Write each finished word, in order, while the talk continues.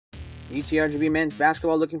UTRGV men's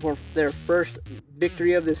basketball looking for their first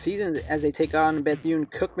victory of the season as they take on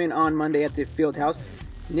Bethune-Cookman on Monday at the Fieldhouse.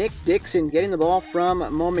 Nick Dixon getting the ball from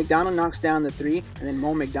Moe McDonald, knocks down the three, and then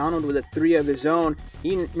Moe McDonald with a three of his own.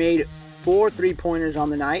 He made 4 3-pointers on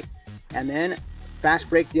the night, and then fast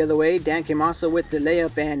break the other way. Dan Kimasa with the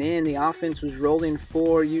layup and in. The offense was rolling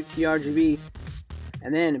for UTRGV.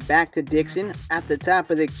 And then back to Dixon at the top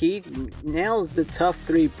of the key, nails the tough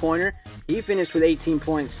 3-pointer. He finished with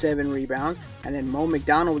 18.7 rebounds. And then Moe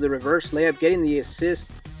McDonald with the reverse layup, getting the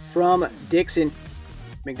assist from Dixon.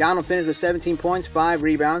 McDonald finished with 17 points, 5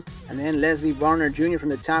 rebounds. And then Leslie Varner Jr. from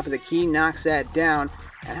the top of the key knocks that down.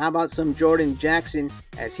 And how about some Jordan Jackson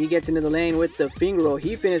as he gets into the lane with the finger roll.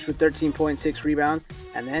 He finished with 13.6 rebounds.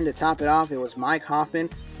 And then to top it off, it was Mike Hoffman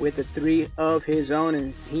with a 3 of his own,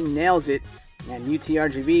 and he nails it. And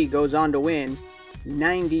UTRGV goes on to win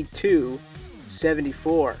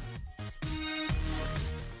 92-74.